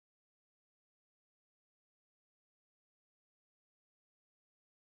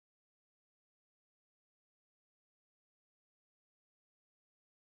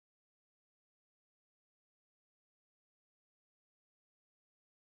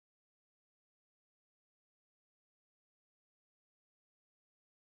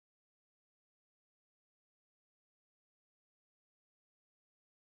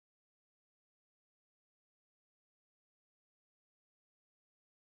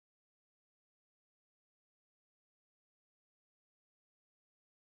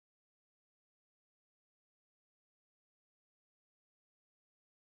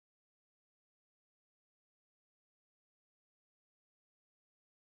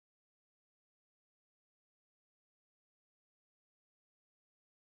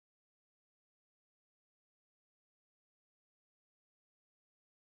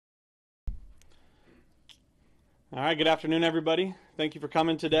All right, good afternoon, everybody. Thank you for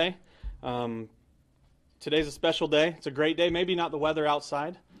coming today. Today's a special day. It's a great day. Maybe not the weather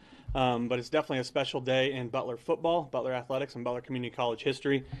outside, but it's definitely a special day in Butler football, Butler athletics, and Butler Community College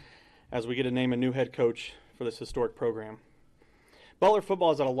history as we get to name a new head coach for this historic program. Butler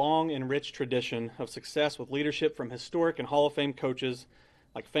football has had a long and rich tradition of success with leadership from historic and Hall of Fame coaches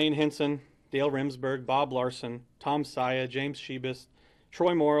like Fane Hinson, Dale Rimsberg, Bob Larson, Tom Saya, James Shebus,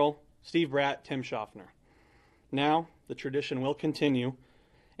 Troy Morrill, Steve Bratt, Tim Schaffner. Now, the tradition will continue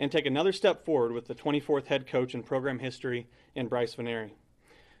and take another step forward with the 24th head coach in program history in Brice Vignery.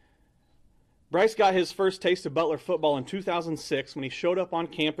 Brice got his first taste of Butler football in 2006 when he showed up on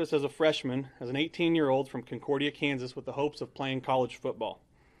campus as a freshman, as an 18-year-old from Concordia, Kansas, with the hopes of playing college football.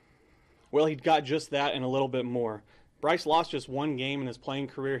 Well, he got just that and a little bit more. Brice lost just one game in his playing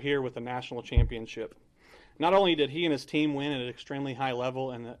career here with a national championship. Not only did he and his team win at an extremely high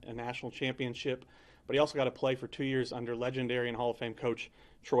level in a national championship, but he also got to play for 2 years under legendary and Hall of Fame coach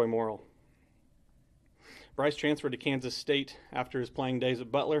Troy Morrill. Brice transferred to Kansas State after his playing days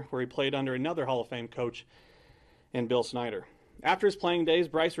at Butler, where he played under another Hall of Fame coach in Bill Snyder. After his playing days,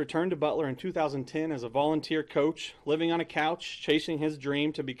 Brice returned to Butler in 2010 as a volunteer coach, living on a couch, chasing his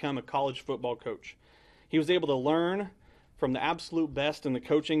dream to become a college football coach. He was able to learn from the absolute best in the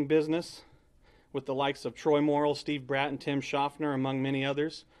coaching business, with the likes of Troy Morrill, Steve Bratt, and Tim Schaffner, among many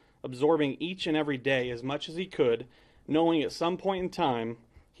others, absorbing each and every day as much as he could, knowing at some point in time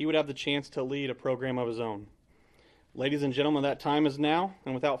he would have the chance to lead a program of his own. Ladies and gentlemen, that time is now,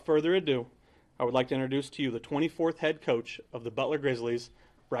 and without further ado, I would like to introduce to you the 24th head coach of the Butler Grizzlies,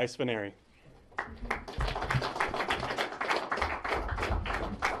 Brice Vignery.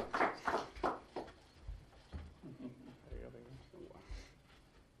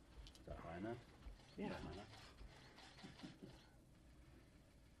 Yeah.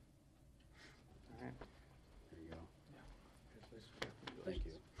 Thank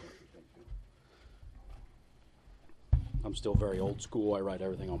you. I'm still very old school. I write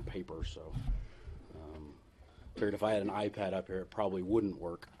everything on paper, so figured if I had an iPad up here, it probably wouldn't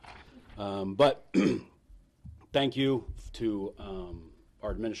work. But thank you to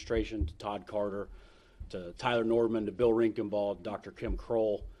our administration, to Todd Carter, to Tyler Nordman, to Bill Rinkenball, Dr. Kim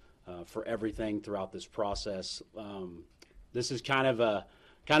Kroll, for everything throughout this process. This is kind of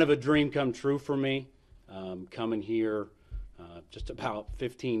a dream come true for me, coming here just about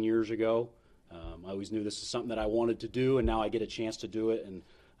 15 years ago. I always knew this is something that I wanted to do, and now I get a chance to do it, and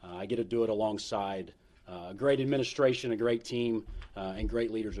I get to do it alongside a great administration, a great team, and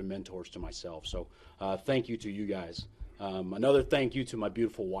great leaders and mentors to myself. So thank you to you guys. Another thank you to my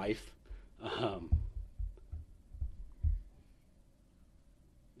beautiful wife.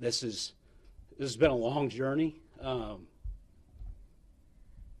 This has been a long journey.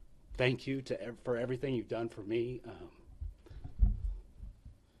 Thank you for everything you've done for me.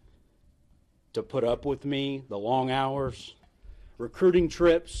 To put up with me, the long hours, recruiting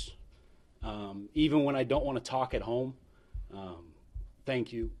trips, even when I don't want to talk at home.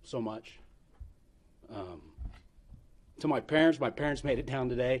 Thank you so much. To my parents made it down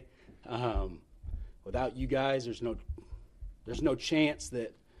today. Without you guys, there's no chance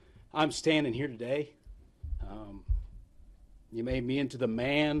that I'm standing here today. You made me into the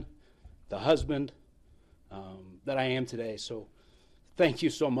man, the husband that I am today. So thank you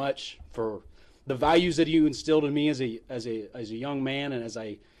so much for the values that you instilled in me as a young man, and as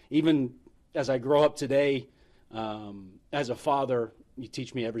I grow up today as a father. You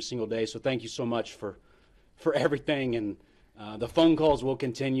teach me every single day. So thank you so much for everything. And the phone calls will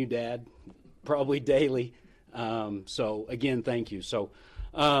continue, Dad, probably daily. So again, thank you. So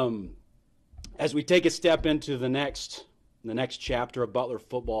as we take a step into the next chapter of Butler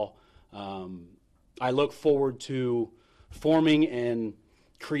football, I look forward to forming and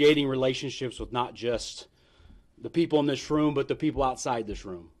creating relationships with not just the people in this room, but the people outside this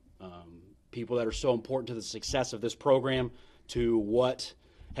room. People that are so important to the success of this program, to what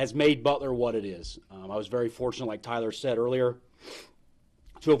has made Butler what it is. I was very fortunate, like Tyler said earlier,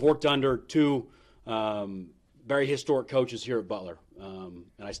 to have worked under two very historic coaches here at Butler. And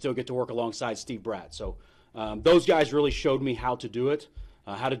I still get to work alongside Steve Bratt. So those guys really showed me how to do it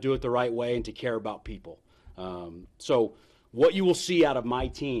the right way, and to care about people. So what you will see out of my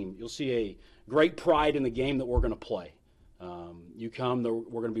team, you'll see a great pride in the game that we're going to play. You come,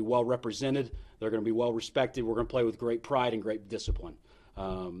 we're going to be well represented. They're going to be well respected. We're going to play with great pride and great discipline.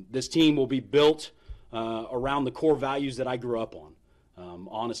 This team will be built around the core values that I grew up on,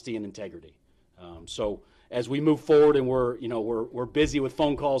 honesty and integrity. So as we move forward, and we're busy with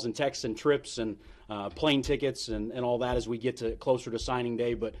phone calls and texts and trips and plane tickets and all that as we get closer to signing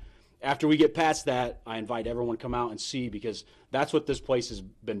day, but after we get past that, I invite everyone to come out and see, because that's what this place has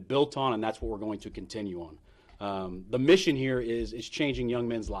been built on, and that's what we're going to continue on. The mission here is changing young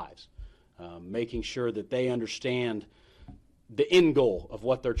men's lives, making sure that they understand the end goal of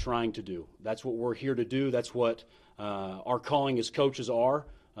what they're trying to do. That's what we're here to do. That's what our calling as coaches are,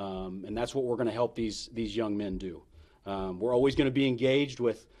 and that's what we're going to help these young men do. We're always going to be engaged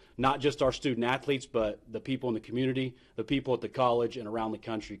with not just our student athletes, but the people in the community, the people at the college and around the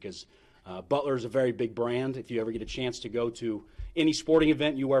country, because Butler is a very big brand. If you ever get a chance to go to any sporting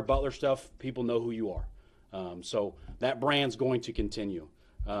event, you wear Butler stuff, people know who you are. So that brand's going to continue.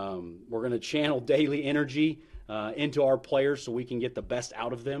 We're going to channel daily energy into our players so we can get the best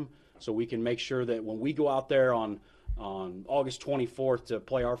out of them, so we can make sure that when we go out there on August 24th to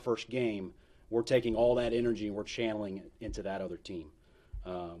play our first game, we're taking all that energy and we're channeling it into that other team.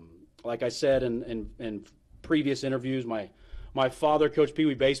 Like I said in previous interviews, my father coached Pee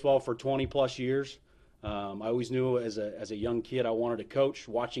Wee baseball for 20 plus years. I always knew as a young kid I wanted to coach.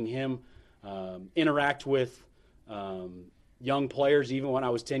 Watching him interact with young players, even when I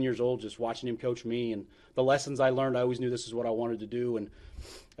was 10 years old, just watching him coach me and the lessons I learned, I always knew this is what I wanted to do. And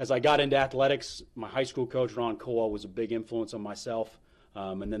as I got into athletics, my high school coach, Ron Cole, was a big influence on myself,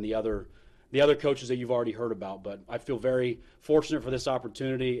 and then the other coaches that you've already heard about. But I feel very fortunate for this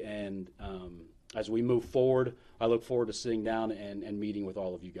opportunity, and as we move forward, I look forward to sitting down and meeting with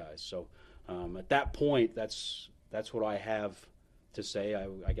all of you guys. So at that point, that's what I have to say.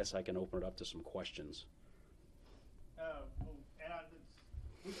 I guess I can open it up to some questions.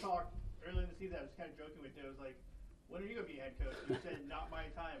 We talked earlier in the season. I was kind of joking with you. I was like, when are you going to be head coach? You said, not my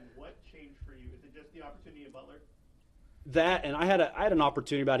time. What changed for you? Is it just the opportunity in Butler? That, and I had an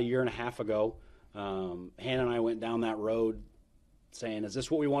opportunity about a year and a half ago. Hannah and I went down that road saying, is this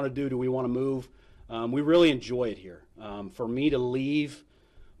what we want to do? Do we want to move? We really enjoy it here. For me to leave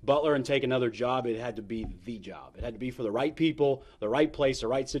Butler and take another job, it had to be the job. It had to be for the right people, the right place, the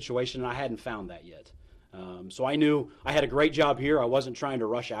right situation, and I hadn't found that yet. So I knew I had a great job here. I wasn't trying to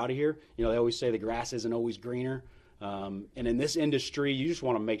rush out of here. You know, they always say the grass isn't always greener. And in this industry, you just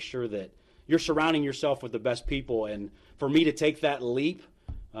want to make sure that you're surrounding yourself with the best people. And for me to take that leap,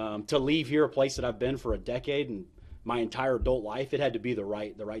 to leave here, a place that I've been for a decade and my entire adult life, it had to be the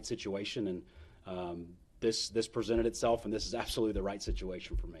right situation. And this presented itself, and this is absolutely the right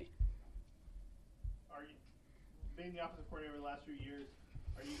situation for me. Are you being the offensive coordinator over the last few years?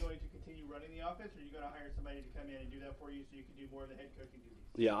 Are you going to continue running the offense, or are you going to hire somebody to come in and do that for you so you can do more of the head coaching duties?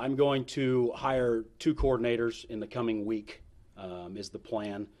 Yeah, I'm going to hire 2 coordinators in the coming week, is the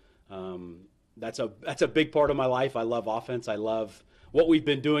plan. That's a big part of my life. I love offense. I love what we've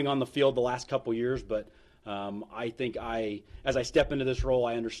been doing on the field the last couple years, but I think as I step into this role,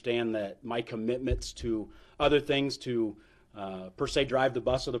 I understand that my commitments to other things to per se drive the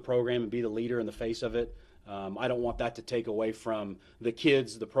bus of the program and be the leader and the face of it, I don't want that to take away from the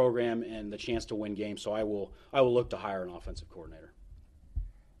kids, the program, and the chance to win games. So I will look to hire an offensive coordinator.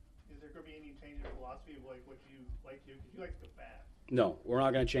 Is there going to be any change in philosophy of like what you like to? Because you like to go fast. No, we're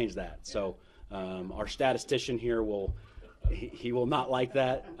not going to change that. So our statistician here will not like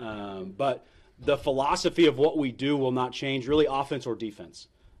that. But the philosophy of what we do will not change, really, offense or defense.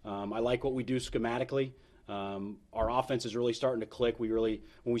 I like what we do schematically. Our offense is really starting to click. When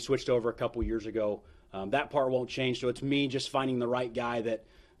we switched over a couple years ago, that part won't change. So it's me just finding the right guy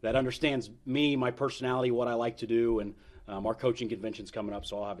that understands me, my personality, what I like to do, and our coaching convention's coming up,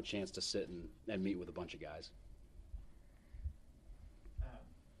 so I'll have a chance to sit and meet with a bunch of guys.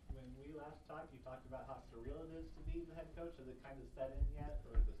 When we last talked, you talked about how surreal it is to be the head coach. Has it kind of set in yet,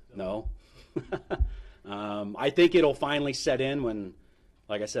 or is it still? No. I think it'll finally set in when,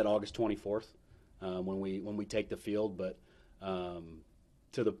 like I said, August 24th, when we take the field. But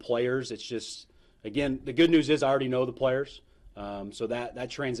to the players, it's just, again, the good news is I already know the players, so that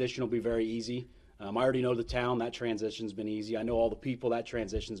transition will be very easy. I already know the town. That transition's been easy. I know all the people. That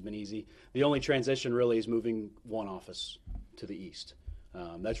transition's been easy. The only transition really is moving one office to the east.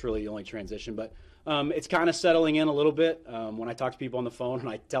 That's really the only transition. But it's kind of settling in a little bit. When I talk to people on the phone and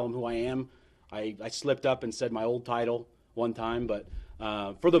I tell them who I am, I slipped up and said my old title one time. But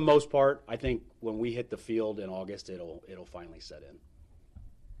for the most part, I think when we hit the field in August, it'll finally set in.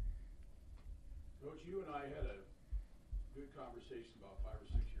 Coach, you and I had a good conversation about 5 or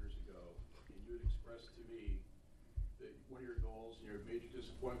 6 years ago, and you had expressed to me that one of your goals and your major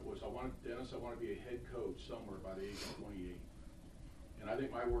disappointment was, Dennis, I want to be a head coach somewhere by the age of 28. And I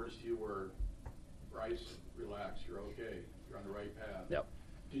think my words to you were, Brice, relax, you're okay, you're on the right path. Yep.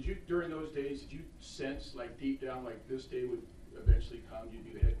 Did you, during those days, did you sense, like deep down, like this day would eventually come, you'd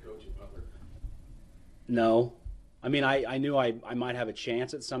be the head coach at Butler? No. I mean, I knew I might have a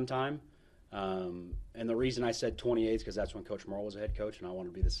chance at some time. And the reason I said 28 is because that's when Coach Morrill was a head coach, and I wanted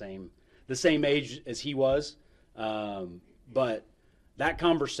to be the same age as he was. But that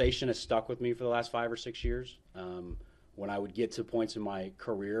conversation has stuck with me for the last 5 or 6 years. When I would get to points in my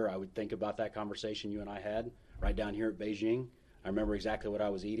career, I would think about that conversation you and I had right down here at Beijing. I remember exactly what I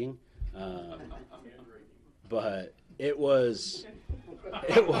was eating. But it was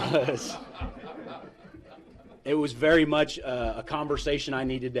very much a conversation I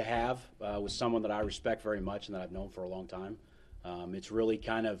needed to have with someone that I respect very much and that I've known for a long time. It's really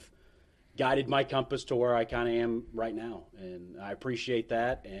kind of guided my compass to where I kind of am right now, and I appreciate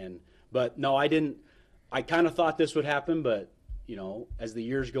that. But no, I didn't. I kind of thought this would happen, but you know, as the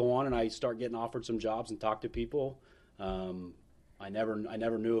years go on and I start getting offered some jobs and talk to people, I never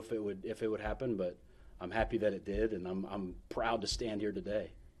knew if it would happen, but I'm happy that it did, and I'm proud to stand here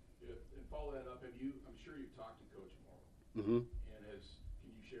today. Yeah, and follow that up. I'm sure you've talked to Coach Morrill. Mm-hmm. And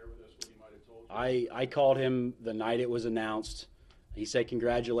can you share with us what he might have told you? I called him the night it was announced. He said,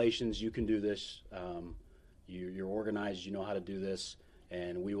 "Congratulations, you can do this. You're organized. You know how to do this,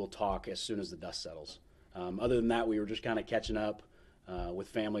 and we will talk as soon as the dust settles." Other than that, we were just kind of catching up with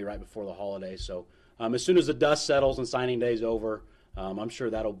family right before the holiday. So as soon as the dust settles and signing day is over, I'm sure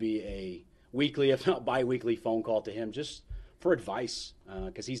that'll be a weekly, if not bi-weekly, phone call to him just for advice,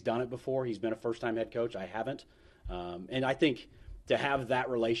 because he's done it before. He's been a first-time head coach. I haven't. And I think to have that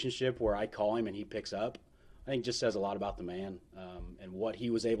relationship where I call him and he picks up, I think just says a lot about the man, and what he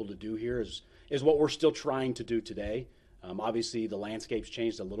was able to do here is what we're still trying to do today. Obviously, the landscape's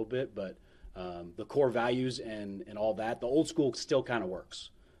changed a little bit, but the core values and all that, the old school still kind of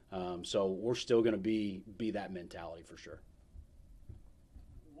works. So we're still going to be that mentality for sure.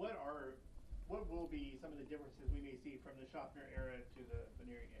 What will be some of the differences we may see from the Schaffner era to the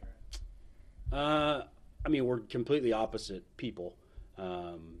Vignery era? I mean, we're completely opposite people.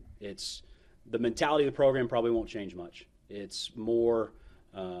 It's the mentality of the program probably won't change much. It's more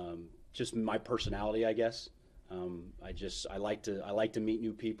just my personality, I guess. I like to meet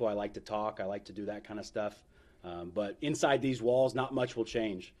new people. I like to talk. I like to do that kind of stuff. But inside these walls, not much will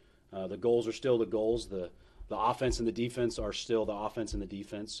change. The goals are still the goals. The offense and the defense are still the offense and the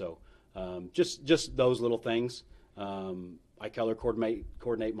defense. So just those little things. I color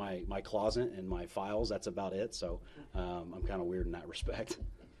coordinate my closet and my files. That's about it. So I'm kind of weird in that respect.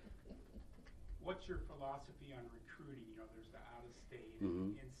 What's your philosophy on recruiting? You know, there's the out-of-state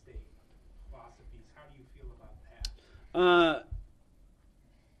and in-state philosophies. How do you feel about that?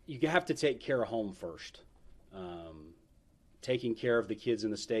 You have to take care of home first. Taking care of the kids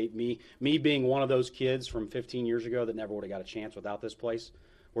in the state. Me being one of those kids from 15 years ago that never would have got a chance without this place.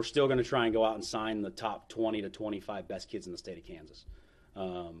 We're still going to try and go out and sign the top 20 to 25 best kids in the state of Kansas.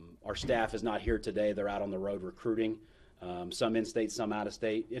 Our staff is not here today. They're out on the road recruiting. Some in-state, some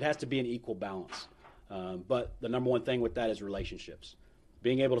out-of-state. It has to be an equal balance. But the number one thing with that is relationships.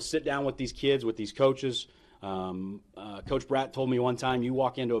 Being able to sit down with these kids, with these coaches. Coach Bratt told me one time, you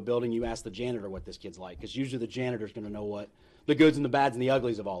walk into a building, you ask the janitor what this kid's like, because usually the janitor's going to know what the goods and the bads and the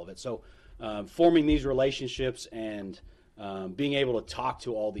uglies of all of it. So forming these relationships and being able to talk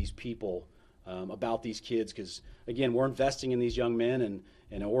to all these people about these kids, because, again, we're investing in these young men, and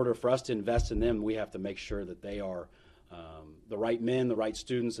in order for us to invest in them, we have to make sure that they are the right men, the right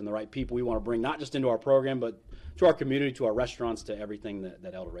students, and the right people we want to bring, not just into our program, but to our community, to our restaurants, to everything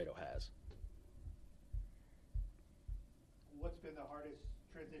that El Dorado has. What's been the hardest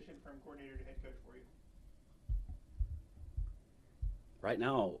transition from coordinator to head coach for you? Right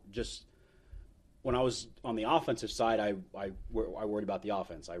now, just when I was on the offensive side, I worried about the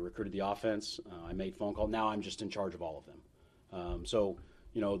offense. I recruited the offense. I made phone calls. Now I'm just in charge of all of them. So,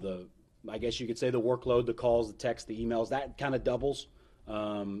 you know, I guess you could say the workload, the calls, the texts, the emails, that kind of doubles.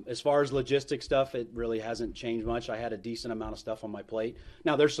 As far as logistic stuff, it really hasn't changed much. I had a decent amount of stuff on my plate.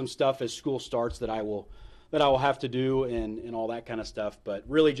 Now there's some stuff as school starts that I will have to do and all that kind of stuff. But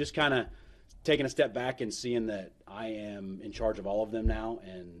really just kind of taking a step back and seeing that I am in charge of all of them now,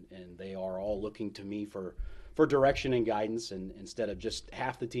 and they are all looking to me for direction and guidance, and instead of just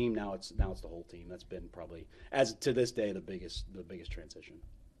half the team, now it's the whole team. That's been probably, as to this day, the biggest transition.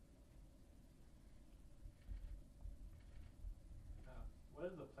 What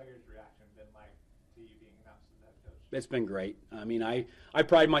has the players' reaction been like to you being announced as head coach? It's been great. I mean, I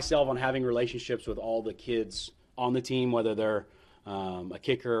pride myself on having relationships with all the kids on the team, whether they're a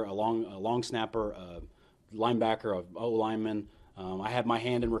kicker, a long snapper, a linebacker, a O-lineman. I have my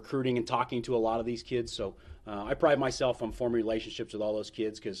hand in recruiting and talking to a lot of these kids, so I pride myself on forming relationships with all those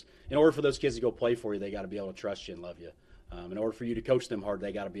kids, because in order for those kids to go play for you, they got to be able to trust you and love you. In order for you to coach them hard,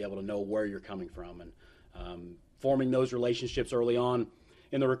 they got to be able to know where you're coming from. And forming those relationships early on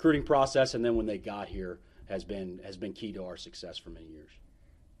in the recruiting process, and then when they got here has been key to our success for many years.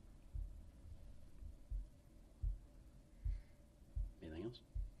 Anything else?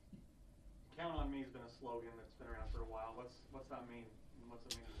 Count on me has been a slogan that's been around for a while. What's that mean? What's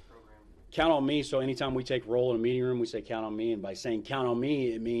it mean to the program? Count on me. So anytime we take roll in a meeting room, we say count on me. And by saying count on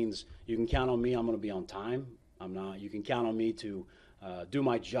me, it means you can count on me. I'm going to be on time. I'm not. You can count on me to do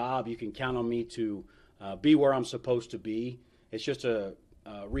my job. You can count on me to be where I'm supposed to be. It's just a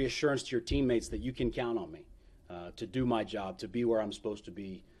reassurance to your teammates that you can count on me to do my job, to be where I'm supposed to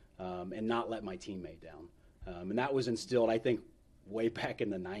be, and not let my teammate down. And that was instilled, I think, way back in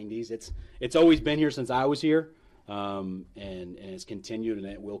the 90s. It's always been here since I was here, and it's continued, and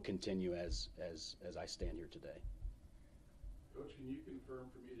it will continue as I stand here today. Coach, can you confirm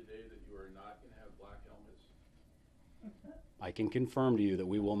for me today that you are not going to have black helmets? I can confirm to you that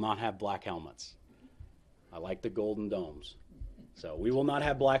we will not have black helmets. I like the golden domes. So we will not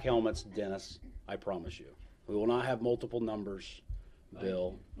have black helmets, Dennis, I promise you. We will not have multiple numbers,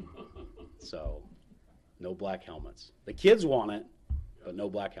 Bill. So no black helmets. The kids want it, but no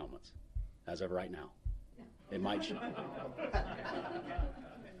black helmets as of right now. It might change.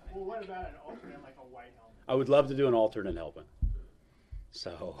 Well, what about an alternate, like a white helmet? I would love to do an alternate helmet.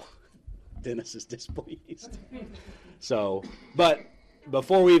 So Dennis is displeased. So, but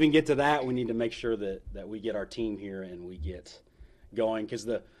before we even get to that, we need to make sure that we get our team here and we get going, because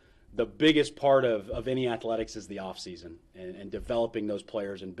the biggest part of any athletics is the off season and developing those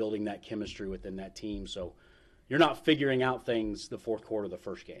players and building that chemistry within that team. So you're not figuring out things the fourth quarter of the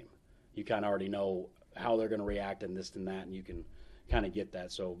first game. You kind of already know how they're going to react and this and that, and you can kind of get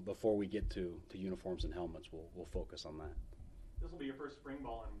that. So before we get to uniforms and helmets, we'll focus on that. This will be your first spring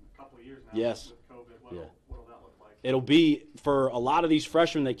ball in a couple of years now. Yes. With COVID, Yeah. what'll that look like? It'll be, for a lot of these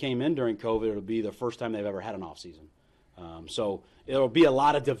freshmen that came in during COVID, it'll be the first time they've ever had an off season. So it'll be a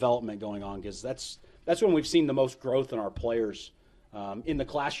lot of development going on, because that's when we've seen the most growth in our players in the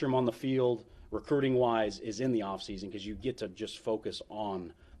classroom, on the field, recruiting wise, is in the off season, because you get to just focus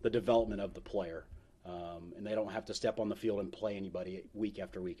on the development of the player, and they don't have to step on the field and play anybody week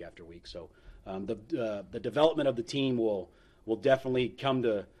after week after week. So the development of the team will definitely come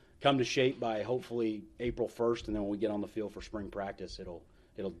to shape by hopefully April 1st, and then when we get on the field for spring practice, it'll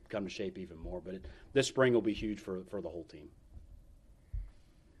come to shape even more. But this spring will be huge for the whole team.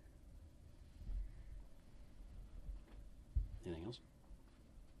 Anything else?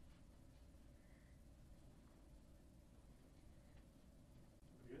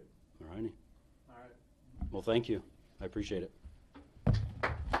 Good. All righty. All right. Well, thank you. I appreciate it.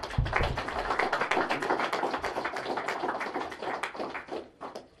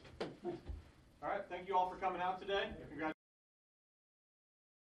 All right. Thank you all for coming out today. Congratulations.